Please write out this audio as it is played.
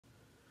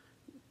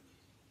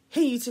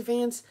Hey YouTube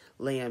fans,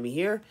 Layami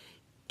here.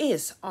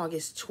 It's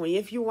August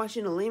 20th. You're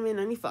watching the Layman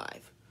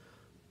 95.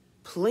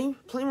 Play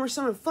more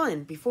summer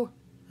fun before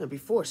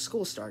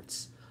school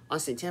starts on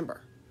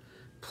September.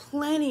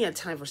 Plenty of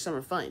time for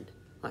summer fun.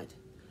 Right.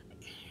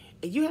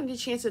 You have the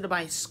chance to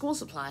buy school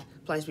supplies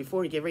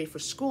before you get ready for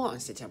school on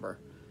September.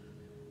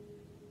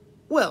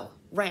 Well,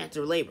 right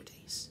after Labor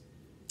Days.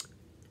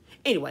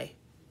 Anyway,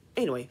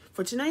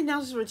 for tonight's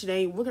announcement for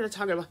today, we're going to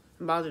talk about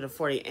the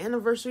 40th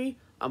anniversary,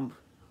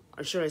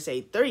 or should I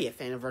say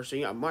 30th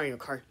anniversary of Mario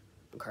Kart.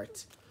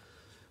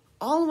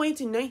 All the way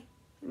to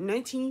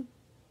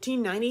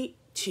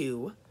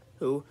 1992,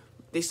 who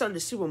they started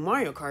the Super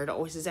Mario Kart,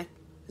 always is that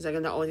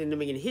going to always end up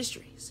making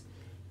histories.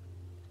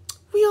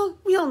 We all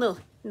know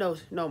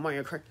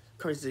Mario Kart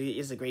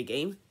is a great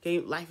game.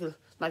 Life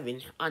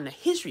on the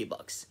history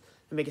books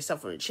and make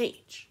itself for a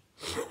change.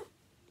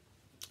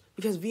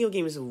 Because video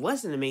games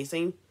wasn't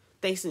amazing,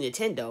 thanks to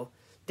Nintendo,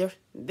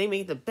 they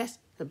made the best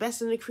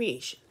of the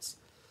creations.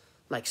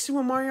 Like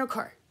Super Mario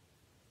Kart,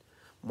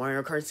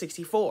 Mario Kart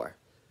 64,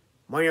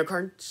 Mario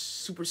Kart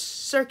Super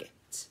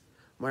Circuit,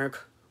 Mario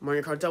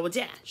Kart Double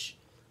Dash,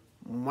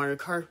 Mario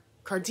Kart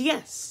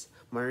DS,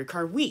 Mario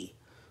Kart Wii,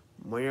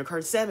 Mario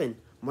Kart 7,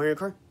 Mario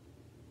Kart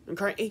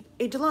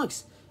 8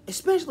 Deluxe,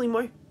 especially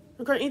Mario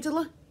Kart 8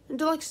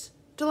 Deluxe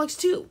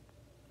 2.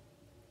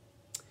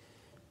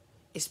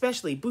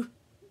 Especially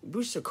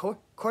Booster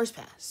Course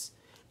Pass,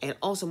 and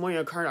also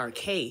Mario Kart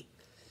Arcade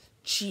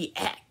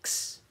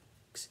GX,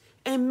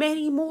 and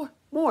many more.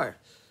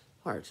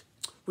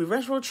 With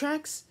retro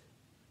tracks,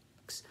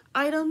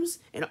 items,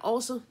 and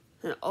also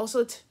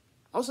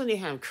they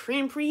have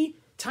Grand Prix,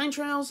 time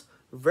trials,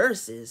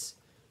 versus,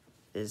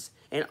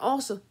 and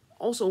also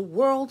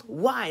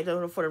worldwide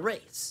for the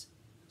race.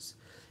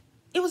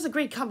 It was a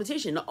great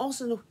competition, and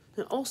also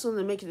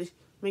to make it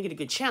a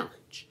good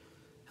challenge.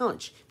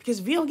 Because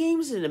video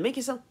games and to make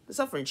it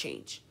suffer and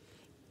change.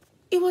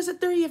 It was the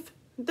 30th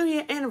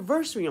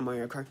anniversary of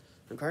Mario Kart,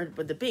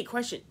 but the big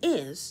question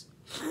is,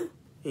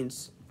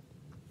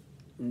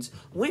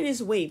 when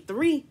is Wave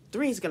 3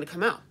 is going to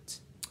come out?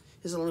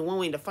 There's only one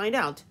way to find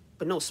out,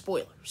 but no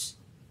spoilers.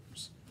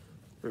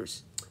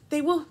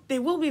 They will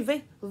be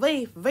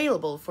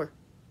available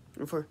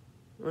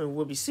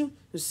will be soon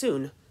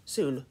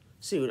on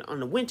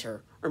the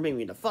winter or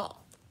maybe the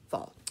fall.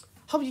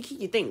 Hope you keep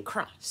your thing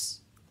crossed.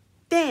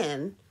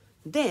 Then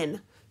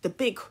the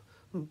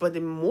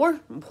more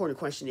important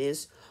question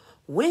is,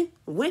 when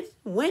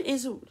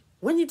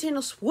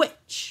Nintendo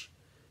Switch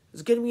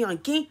is going to be on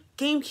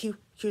GameCube?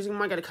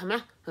 Am I going to come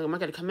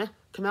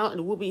out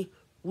and will be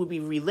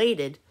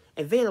related,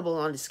 available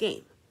on this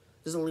game?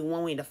 There's only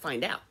one way to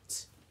find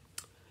out.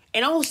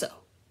 And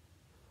also,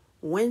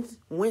 when's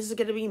it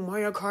going to be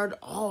Mario Kart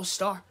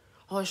All-Star?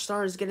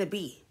 All-Star is going to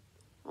be.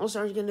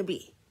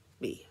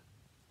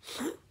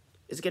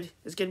 It's gonna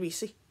be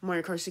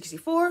Mario Kart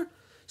 64,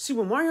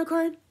 Super Mario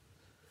Kart,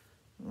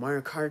 Mario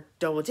Kart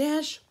Double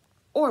Dash,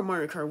 or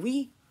Mario Kart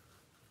Wii,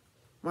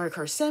 Mario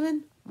Kart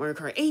 7, Mario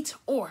Kart 8,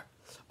 or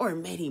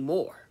many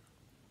more.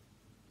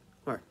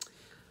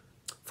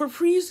 For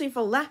previously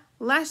for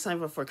last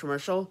time for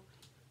commercial,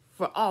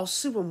 for all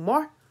Super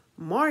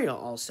Mario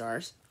All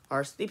Stars,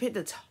 they picked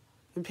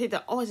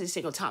the always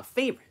single top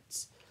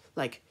favorites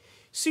like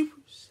Super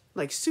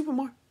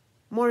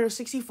Mario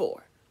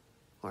 64.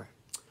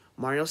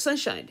 Mario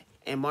Sunshine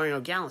and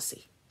Mario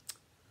Galaxy.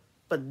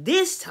 But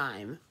this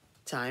time,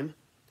 the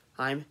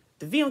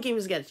video game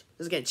is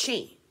gonna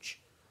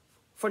change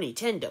for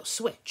Nintendo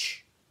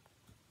Switch.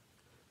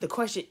 The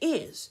question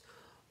is,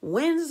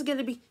 when is it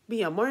gonna be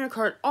a Mario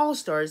Kart All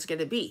Stars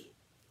gonna be?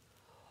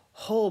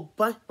 Whole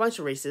bunch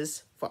of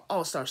races for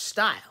All Star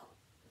style.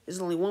 There's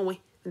only one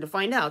way to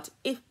find out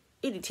if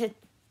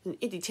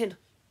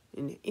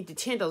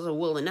Nintendo's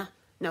will announce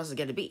it's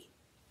gonna be.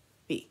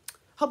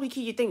 Hope you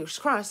keep your fingers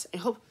crossed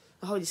and hope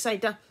you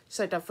sight up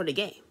for the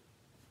game.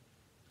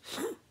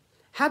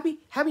 Happy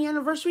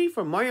anniversary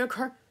for Mario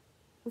Kart.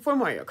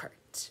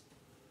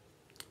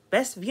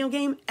 Best video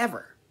game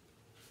ever.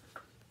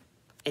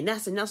 And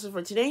that's the announcement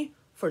for today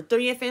for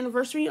 30th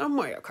anniversary of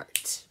Mario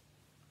Kart.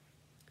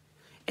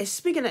 And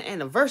speaking of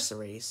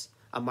anniversaries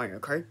of Mario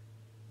Kart,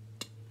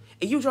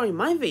 if you enjoyed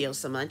my videos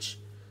so much,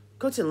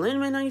 go to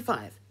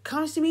Landman95.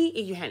 Comment to me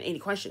if you had any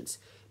questions.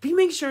 Be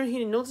make sure to hit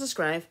the note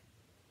subscribe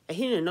and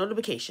hit the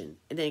notification,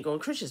 and then go to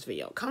Christian's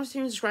video. Comment to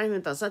him and subscribe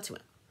and thumbs up to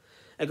him.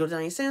 And go to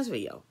Diane Sam's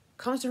video.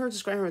 Comment to her,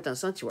 subscribe and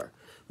thumbs up to her.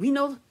 We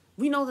know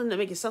them to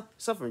make it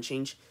suffer and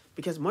change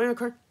because Mario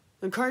Kart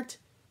and Kart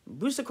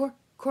Booster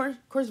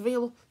Course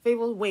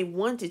available Wave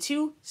 1 to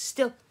 2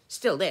 still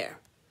there.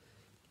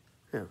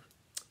 Now,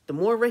 the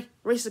more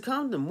races to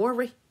come, the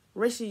more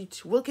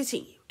races will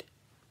continue.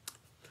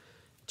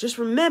 Just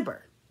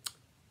remember,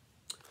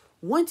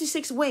 1 to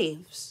 6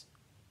 waves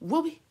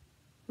will be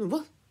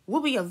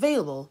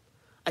available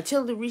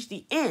until they reach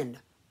the end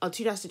of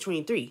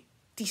 2023,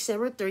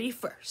 December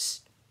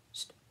 31st.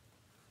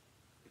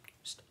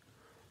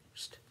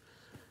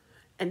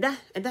 And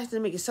that's to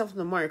make itself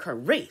the Mario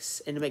Kart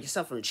race and to make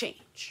itself for a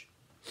change.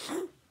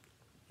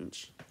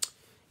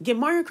 Get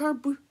Mario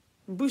Kart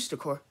booster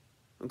core,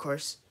 of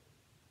course,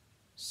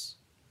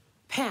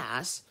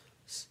 pass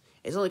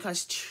it only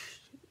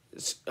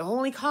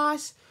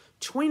costs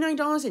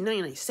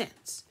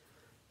 $29.99.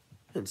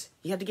 And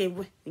you have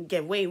to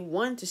get wave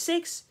 1 to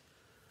 6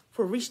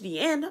 for reaching the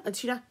end of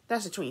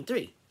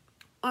 2023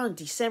 on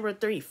December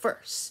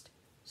 31st.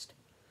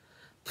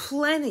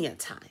 Plenty of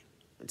time.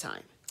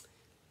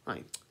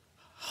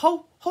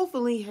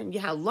 Hopefully you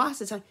have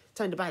lots of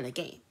time to buy the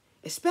game,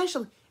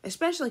 especially on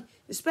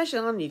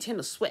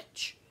Nintendo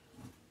Switch.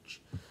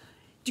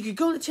 You could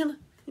go to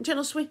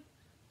Nintendo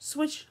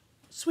Switch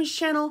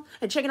channel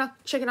and check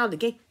out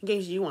the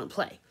games you want to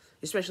play,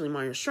 especially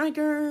Mario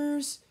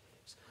Strikers,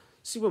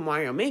 Super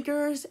Mario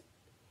Makers,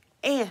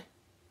 and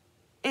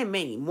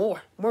many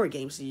more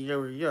games that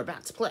you're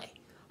about to play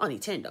on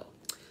Nintendo.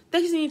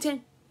 Thanks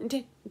to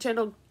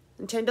Nintendo,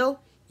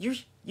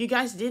 you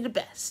guys did the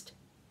best.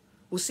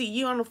 We'll see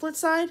you on the flip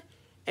side,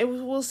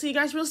 and we'll see you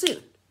guys real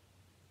soon.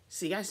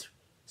 See you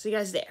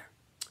guys there.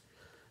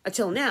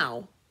 Until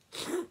now,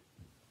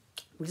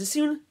 but the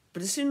sooner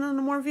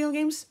the more video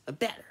games, the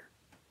better.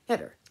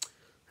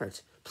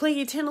 Play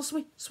Nintendo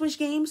Switch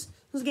games,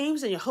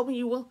 and you're hoping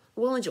you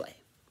will enjoy.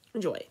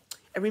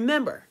 And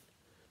remember,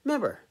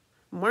 Mario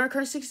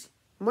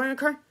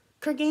Kart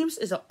games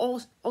is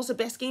also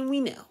best game we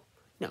know.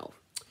 No,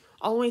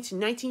 all the way to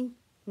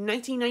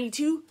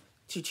 1992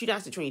 to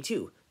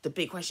 2022. The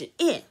big question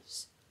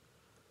is,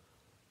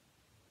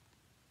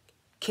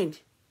 can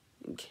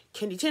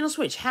Nintendo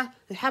Switch have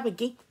a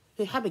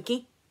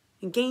GameCube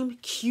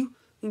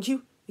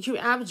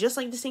app just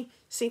like the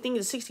same thing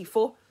as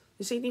 64?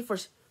 The same thing for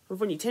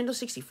Nintendo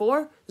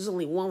 64? There's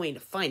only one way to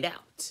find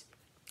out.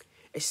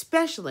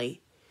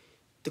 Especially,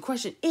 the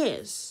question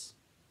is,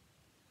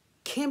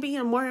 can be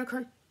a Mario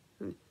Kart?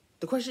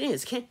 The question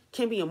is,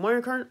 can be a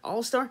Mario Kart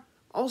All-Star?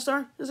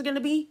 Is it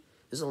gonna be?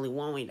 There's only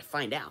one way to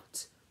find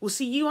out. We'll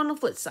see you on the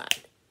flip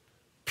side.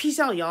 Peace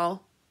out,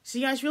 y'all.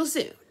 See you guys real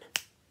soon.